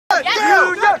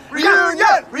Jesus.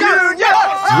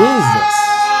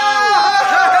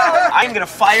 I'm gonna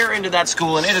fire into that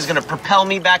school, and it is gonna propel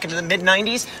me back into the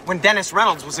mid-90s when Dennis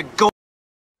Reynolds was a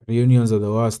Reunions are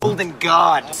the worst. golden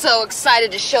god. So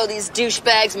excited to show these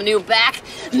douchebags my new back.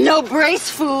 No brace,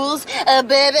 fools. A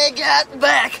baby got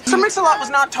back. So Mix-a-Lot was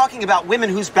not talking about women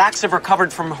whose backs have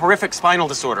recovered from horrific spinal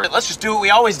disorder. Let's just do what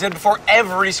we always did before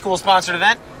every school-sponsored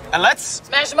event, and let's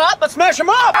Smash them up. Let's smash them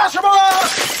up! Smash them up!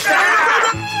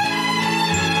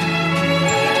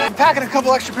 I'm packing a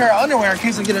couple extra pair of underwear in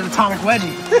case I get an atomic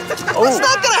wedgie. That's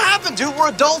not gonna happen, dude. We're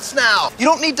adults now. You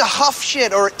don't need to huff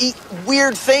shit or eat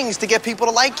weird things to get people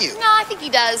to like you. No, I think he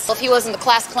does. If he wasn't the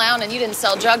class clown and you didn't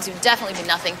sell drugs, you'd definitely be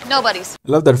nothing. Nobody's.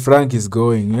 I love that Frank is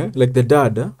going, eh? Like the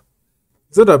dad, huh?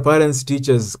 It's not a parents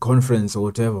teachers conference or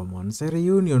whatever, man. It's a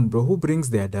reunion, bro. Who brings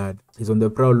their dad? He's on the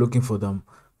prowl looking for them.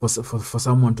 For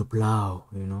someone to plow,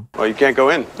 you know. Well, you can't go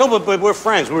in. No, but we're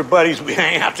friends. We're buddies. We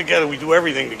hang out together. We do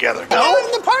everything together. Go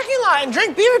in the parking lot and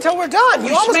drink beer till we're done.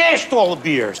 We smashed all the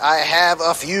beers. I have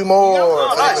a few more.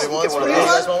 Anybody wants one of those? You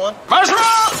guys want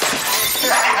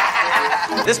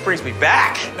one? This brings me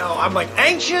back. No, I'm like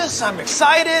anxious. I'm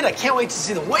excited. I can't wait to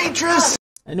see the waitress.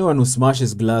 Anyone who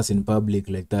smashes glass in public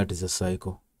like that is a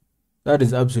psycho. That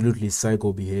is absolutely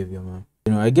psycho behavior, man.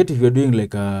 You know, I get if you're doing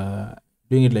like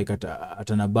doing it like at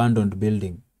an abandoned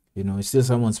building, you know, it's still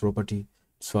someone's property.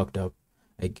 It's fucked up.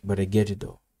 But I get it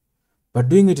though. But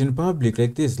doing it in public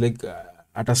like this, like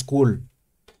at a school,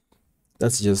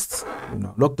 that's just, you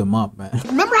know, lock them up, man.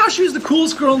 Remember how she was the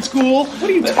coolest girl in school? What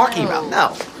are you talking about?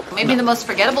 No. Maybe the most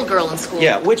forgettable girl in school.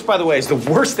 Yeah, which, by the way, is the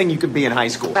worst thing you could be in high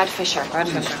school. Brad Fisher. Brad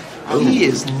Fisher. He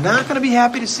is not going to be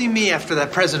happy to see me after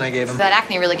that present I gave him. That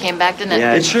acne really came back, didn't it?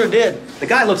 Yeah, it sure did. The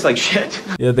guy looks like shit.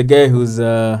 Yeah, the guy who's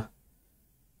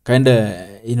kind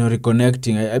of, you know,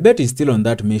 reconnecting. I bet he's still on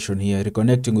that mission here,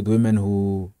 reconnecting with women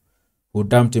who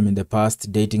dumped him in the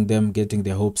past, dating them, getting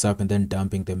their hopes up, and then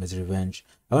dumping them as revenge.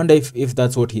 I wonder if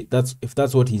that's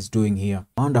what he's doing here.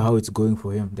 I wonder how it's going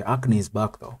for him. The acne is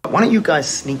back though. Why don't you guys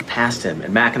sneak past him,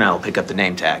 and Mac and I will pick up the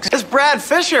name tags. It's Brad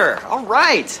Fisher. All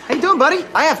right. How you doing, buddy?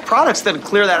 I have products that'll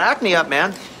clear that acne up,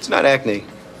 man. It's not acne.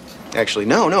 Actually,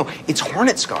 no. It's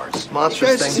hornet scars.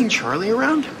 Monstrous You guys thing. seen Charlie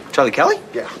around? Charlie Kelly?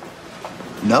 Yeah.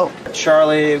 No.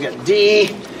 Charlie, we got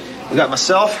D. We got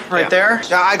myself right there.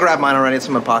 Yeah, I grabbed mine already. It's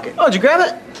in my pocket. Oh, did you grab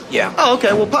it? Yeah. Oh,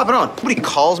 okay. Well, pop it on. Nobody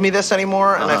calls me this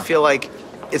anymore, and I feel like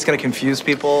it's going to confuse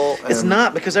people. It's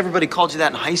not, because everybody called you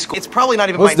that in high school. It's probably not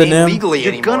even What's my the name name? legally You're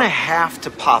anymore. gonna have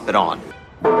to pop it on.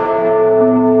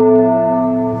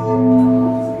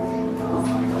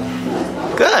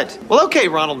 Good. Well, okay,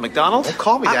 Ronald McDonald. Don't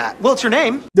call me that. Well, it's your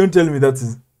name. Don't tell me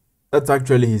that's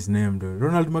actually his name, though.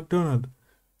 Ronald McDonald.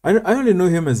 I only know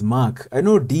him as Mark. I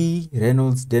know D.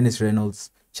 Reynolds, Dennis Reynolds,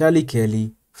 Charlie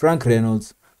Kelly, Frank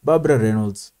Reynolds, Barbara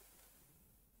Reynolds.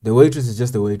 The waitress is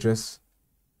just the waitress.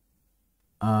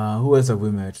 Who else have we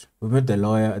met? We met the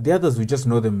lawyer. The others, we just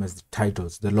know them as the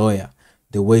titles. The lawyer,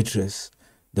 the waitress,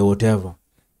 the whatever.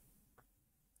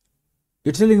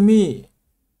 You're telling me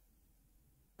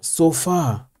so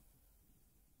far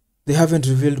they haven't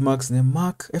revealed Mark's name?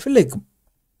 Mark? I feel like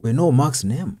we know Mark's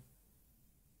name.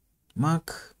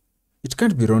 Mark. It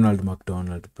can't be Ronald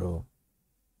McDonald, bro.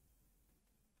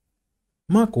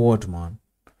 Mark what, man?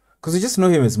 Because we just know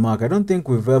him as Mark. I don't think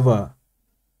we've ever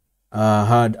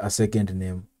had a second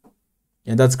name.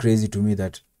 And that's crazy to me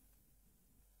that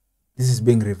this is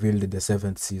being revealed in the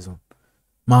 7th season.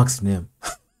 Mark's name.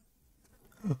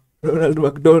 Ronald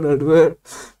McDonald, where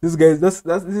this guy, this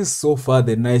is so far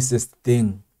the nicest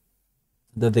thing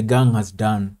that the gang has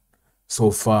done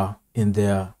so far in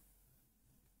their,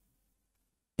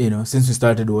 you know, since we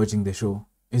started watching the show,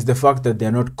 is the fact that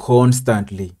they're not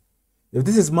constantly, if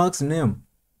this is Mark's name,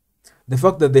 the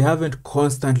fact that they haven't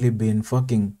constantly been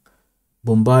fucking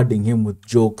bombarding him with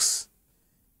jokes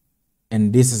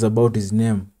and this is about his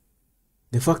name,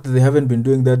 the fact that they haven't been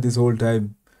doing that this whole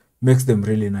time makes them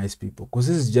really nice people. Because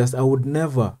this is just, I would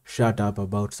never shut up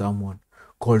about someone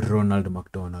called Ronald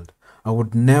McDonald. I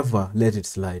would never let it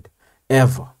slide.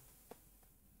 Ever.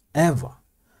 Ever.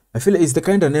 I feel like it's the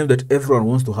kind of name that everyone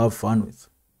wants to have fun with.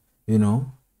 You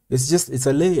know? It's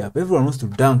a layup. Everyone wants to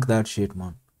dunk that shit,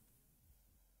 man.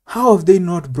 How have they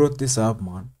not brought this up,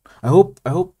 man?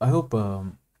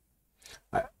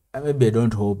 Maybe I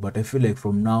don't hope, but I feel like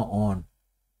from now on,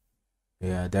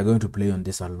 yeah, they're going to play on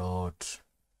this a lot.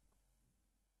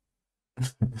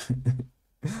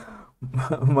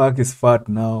 Mark is fat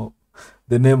now.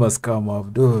 The name has come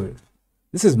up, dude.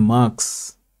 This is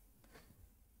Mark's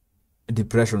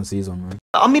depression season, man.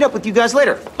 I'll meet up with you guys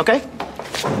later, okay?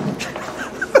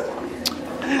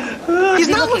 He's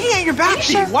not looking at your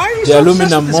backseat. Why are you The so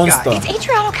aluminum obsessed with this monster. guy? It's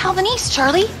Adriano Calvinese,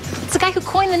 Charlie. It's the guy who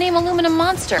coined the name Aluminum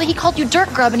Monster. He called you dirt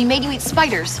grub and he made you eat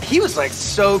spiders. He was like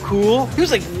so cool. He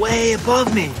was like way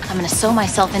above me. I'm gonna sew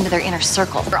myself into their inner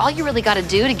circle. All you really gotta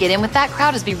do to get in with that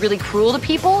crowd is be really cruel to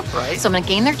people. Right. So I'm gonna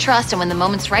gain their trust, and when the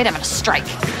moment's right, I'm gonna strike.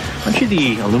 Aren't you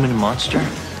the aluminum monster?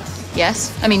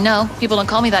 Yes. I mean, no. People don't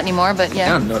call me that anymore, but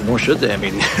yeah. Yeah, no, nor should they. I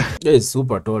mean, Yeah, he's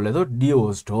super tall. I thought Dio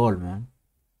was tall, man.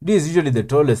 Dio is usually the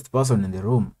tallest person in the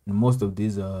room in most of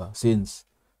these scenes.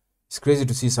 It's crazy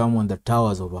to see someone that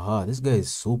towers over her. This guy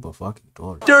is super fucking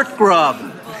tall. dirt grub.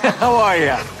 How are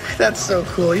you? That's so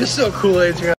cool. You're so cool,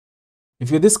 Adrian.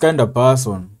 If you're this kind of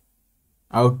person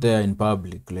out there in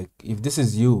public, like, if this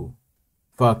is you,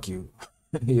 fuck you.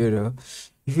 You know?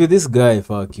 If you're this guy,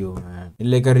 fuck you, man. In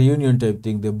like a reunion type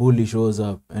thing, the bully shows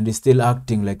up and he's still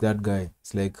acting like that guy.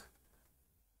 It's like,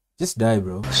 just die,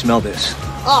 bro. Smell this.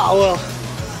 Oh, well,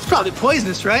 it's probably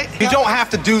poisonous, right? You don't have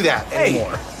to do that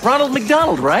anymore. Ronald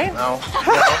McDonald, right? No.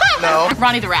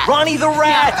 Ronnie the Rat. Ronnie the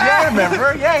Rat. Yeah, I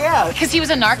remember. Yeah. Because he was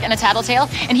a narc and a tattletale,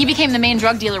 and he became the main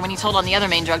drug dealer when he told on the other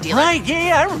main drug dealer. Right.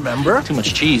 Yeah, I remember. Too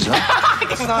much cheese, huh?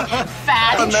 It's not.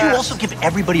 Fat. Didn't you also give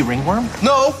everybody ringworm?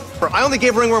 No, I only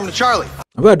gave ringworm to Charlie.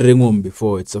 I've had ringworm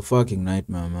before. It's a fucking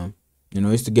nightmare, man. You know,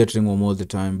 I used to get ringworm all the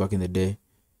time back in the day.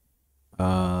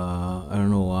 I don't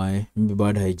know why. Maybe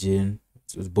bad hygiene.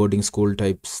 It was boarding school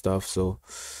type stuff. So,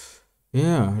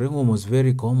 yeah, ringworm was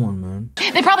very common, man.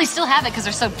 They probably still have it because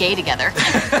they're so gay together.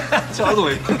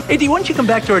 Totally. Hey, D, why don't you come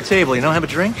back to our table? You know, have a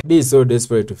drink? He is so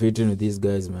desperate to fit in with these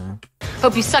guys, man.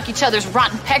 Hope you suck each other's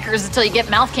rotten peckers until you get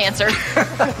mouth cancer.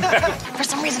 For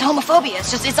some reason, homophobia.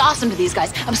 It's awesome to these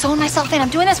guys. I'm sewing myself in. I'm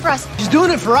doing this for us. She's doing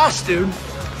it for us, dude.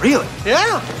 Really?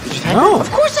 Yeah. No. Of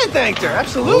course I thanked her.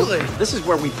 Absolutely. This is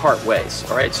where we part ways,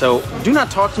 all right? So do not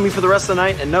talk to me for the rest of the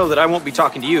night, and know that I won't be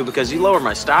talking to you because you lower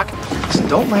my stock. Listen,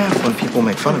 don't laugh when people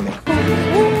make fun of me.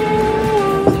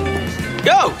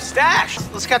 Yo, Stash,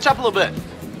 let's catch up a little bit.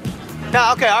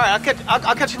 No, okay, all right,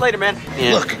 I'll catch you later, man.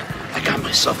 Yeah. Look, I got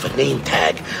myself a name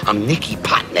tag. I'm Nikki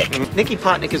Potnick. Nikki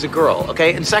Potnick is a girl,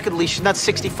 okay? And secondly, she's not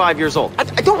 65 years old. I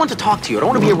don't want to talk to you. I don't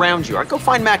want to be around you. All right, go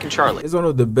find Mac and Charlie. He's one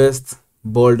of the best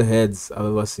bald heads I've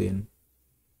ever seen.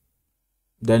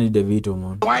 Danny DeVito,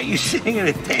 man. Why are you sitting at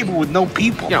a table with no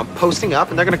people? You know, posting up,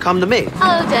 and they're gonna come to me.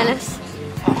 Hello, Dennis.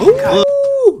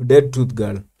 Ooh, Dead Tooth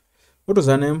Girl. What was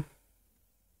her name?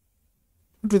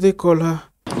 What do they call her?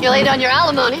 You're late on your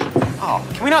alimony. Oh,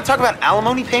 can we not talk about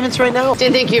alimony payments right now?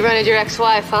 Didn't think you rented your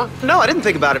ex-wife, huh? No, I didn't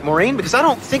think about it, Maureen, because I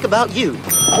don't think about you.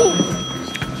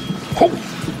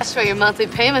 That's where your monthly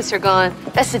payments are going.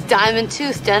 That's a diamond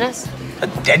tooth, Dennis. A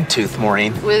dead tooth,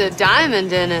 Maureen. With a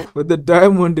diamond in it. With the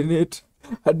diamond in it.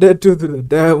 A dead tooth with a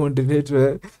diamond in it,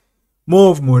 man.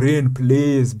 More of Maureen,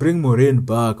 please. Bring Maureen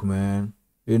back, man.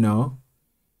 You know?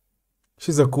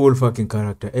 She's a cool fucking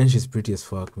character. And she's pretty as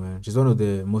fuck, man. She's one of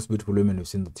the most beautiful women we've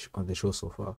seen on the show so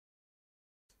far.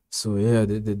 So yeah,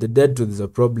 the dead tooth is a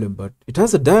problem, but it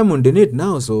has a diamond in it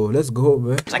now, so let's go,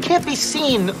 man. I can't be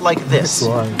seen like this. That's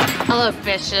why. Hello,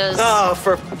 bitches. Oh,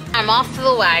 for... I'm off to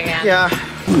the wagon. Yeah.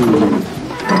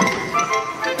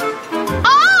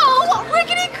 Oh,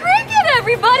 rickety cricket,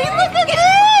 everybody! Look at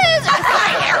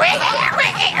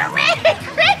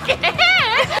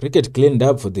this! Cricket cleaned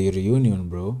up for the reunion,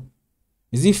 bro.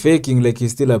 Is he faking like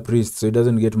he's still a priest so he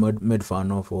doesn't get made fun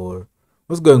of, or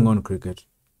what's going on, Cricket?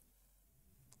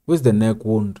 Where's the neck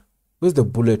wound? Where's the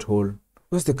bullet hole?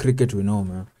 Where's the Cricket we know,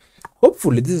 man?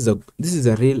 Hopefully this is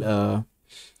a real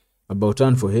about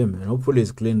turn for him, and hopefully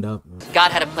it's cleaned up, man.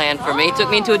 God had a plan for me. Took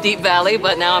me into a deep valley,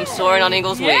 but now I'm soaring on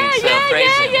eagle's wings. So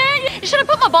praise him. You should have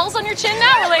put my balls on your chin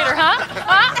now or later, huh?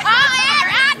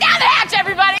 Down the hatch,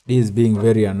 everybody! He is being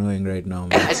very annoying right now,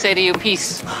 man. I say to you,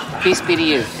 peace. Peace be to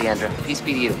you, Deandra. Peace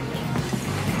be to you.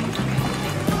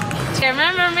 Do you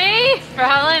remember me?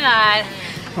 Probably not.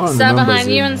 Sat behind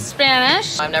you in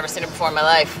Spanish. I've never seen it before in my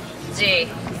life. Gee.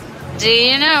 Do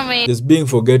you know me? There's being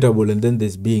forgettable and then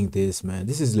there's being this, man.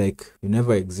 This is like you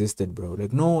never existed, bro.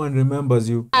 Like no one remembers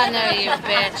you. I know you,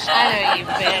 bitch.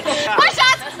 Push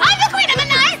us! I'm the queen of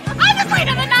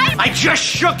the night! I just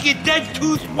shook your dead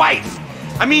tooth wife.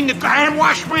 I mean, I had to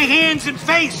wash my hands and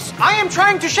face. I am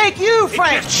trying to shake you,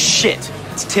 Frank! Shit!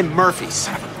 It's Tim Murphy,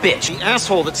 son of a bitch. The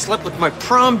asshole that slept with my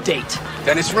prom date.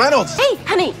 Dennis Reynolds. Hey,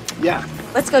 honey, Yeah.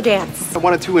 let's go dance. I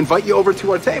wanted to invite you over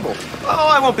to our table. Oh,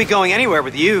 I won't be going anywhere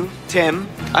with you, Tim.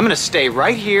 I'm gonna stay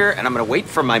right here, and I'm gonna wait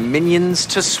for my minions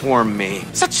to swarm me.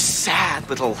 Such sad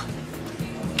little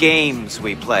games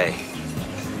we play.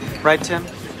 Right, Tim?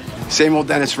 Same old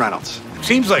Dennis Reynolds.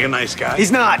 Seems like a nice guy.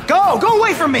 He's not. Go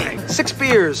away from me. 6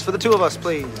 beers for the 2 of us,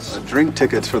 please. Drink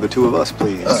tickets for the 2 of us,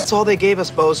 please. That's all they gave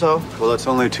us, bozo. Well, it's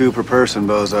only 2 per person,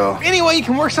 bozo. Anyway, you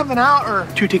can work something out, or...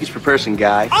 2 tickets per person,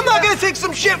 guy. I'm not gonna take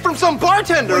some shit from some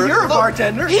bartender. Well, you're a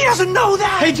bartender. He doesn't know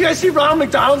that. Hey, did you guys see Ronald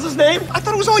McDonald's name? I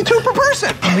thought it was only 2 per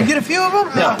person. Can we get a few of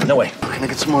them? No way. Can I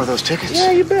get some more of those tickets?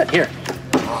 Yeah, you bet. Here.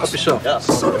 Help yourself.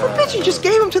 Son of a bitch, you just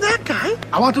gave them to that guy.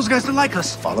 I want those guys to like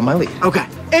us. Follow my lead. Okay.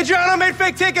 Adriano made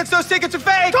fake tickets. Those tickets are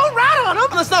fake. Don't rat on them.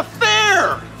 That's not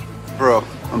fair. Bro,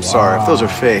 I'm sorry if those are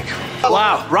fake.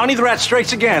 Wow, Ronnie the Rat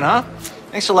strikes again, huh?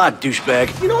 Thanks a lot,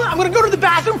 douchebag. You know what? I'm gonna go to the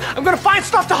bathroom. I'm gonna find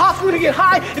stuff to huff. I'm gonna get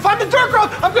high. If I'm the dirt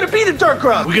grub, I'm gonna be the dirt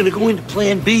grub. We're gonna go into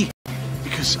plan B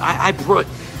because I brought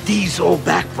Dee's old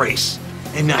back brace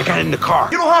and I got it in the car.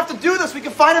 You don't have to do this. We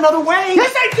can find another way.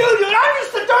 Yes, I do, dude. I'm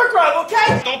just the dirt grub,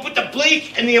 okay? Don't put the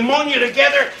bleach and the ammonia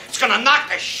together. It's gonna knock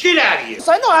the shit out of you.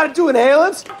 So I know how to do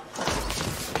inhalants.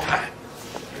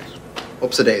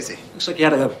 Oops-a-daisy. Looks like you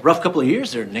had a rough couple of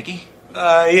years there, Nicky.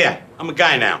 Yeah, I'm a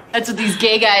guy now. That's what these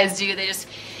gay guys do. They just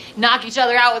knock each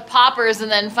other out with poppers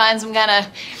and then find some kind of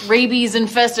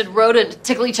rabies-infested rodent to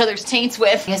tickle each other's taints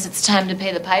with. I guess it's time to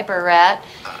pay the piper, Rat.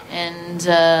 And,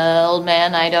 old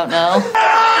man, I don't know.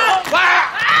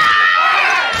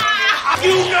 You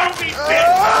know me, bitch!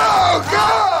 Oh,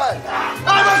 God!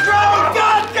 I'm a grown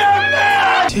goddamn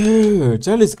man! Dude,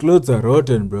 Charlie's clothes are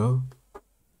rotten, bro.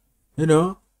 You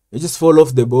know, they just fall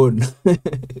off the bone.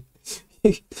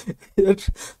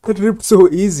 that ripped so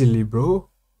easily, bro.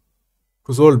 It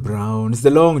was all brown. It's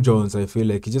the long johns, I feel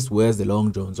like. He just wears the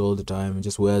long johns all the time. He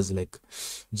just wears, like,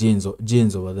 jeans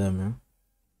over them, man.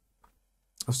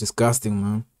 That's disgusting,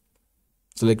 man.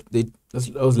 So, like, that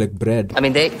was like bread. I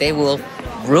mean, they will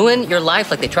ruin your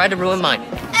life like they tried to ruin mine.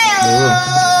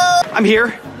 I'm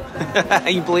here.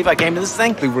 You believe I came to this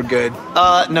thing? I think we're good.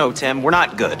 No, Tim, we're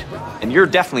not good. And you're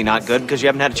definitely not good because you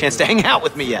haven't had a chance to hang out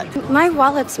with me yet. My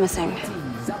wallet's missing.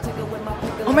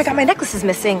 Oh my god, my necklace is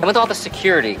missing. And with all the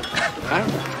security,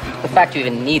 the fact you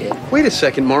even need it. Wait a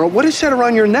second, Mara. What is that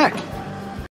around your neck?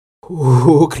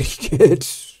 Ooh,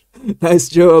 cricket. Nice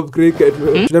job, cricket,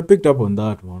 man. Should have picked up on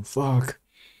that, man. Fuck.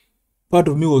 Part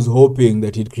of me was hoping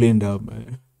that he'd cleaned up,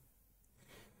 man.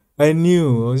 I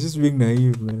knew. I was just being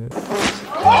naive, man.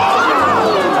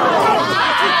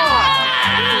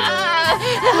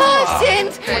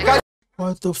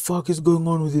 What the fuck is going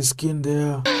on with his skin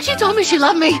there? She told me she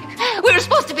loved me. We were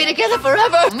supposed to be together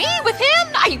forever. Me with him?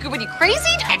 Are you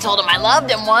crazy? I told him I loved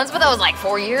him once, but that was like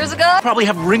 4 years ago. Probably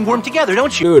have ringworm together,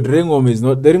 don't you? Dude, ringworm is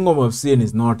not... The ringworm I've seen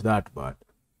is not that bad.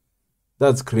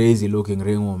 That's crazy looking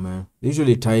ringworm, man. They're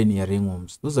usually tinier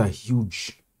ringworms. Those are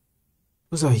huge.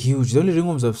 Those are huge. The only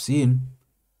ringworms I've seen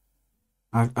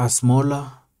are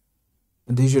smaller.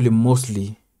 And they're usually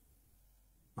mostly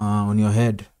on your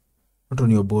head. Not on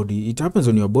your body. It happens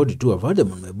on your body too. I've had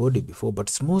them on my body before, but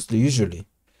it's mostly usually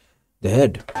the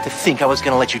head. To think I was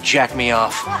gonna let you jack me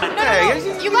off. Hey,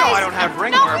 you know I don't have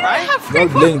ringworm, right? Not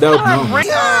blanked out now.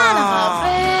 Son of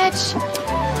a bitch.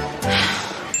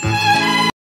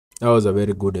 That was a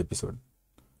very good episode.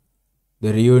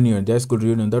 The reunion, the high school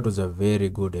reunion, that was a very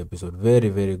good episode. Very,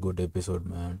 very good episode,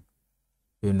 man.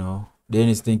 You know,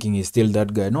 Dennis thinking he's still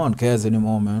that guy. No one cares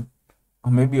anymore, man.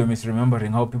 Or maybe you're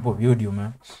misremembering how people viewed you,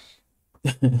 man.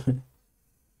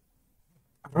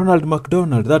 Ronald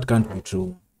McDonald, that can't be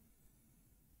true.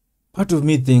 Part of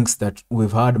me thinks that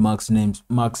we've heard Mark's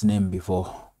name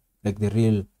before, like the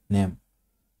real name.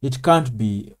 It can't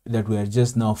be that we are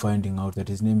just now finding out that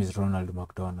his name is Ronald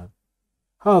McDonald.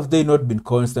 How have they not been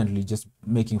constantly just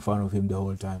making fun of him the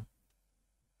whole time?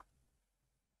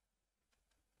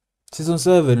 Season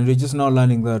 7, and we're just now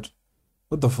learning that.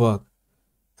 What the fuck?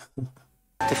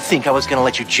 To think I was gonna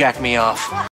let you jack me off.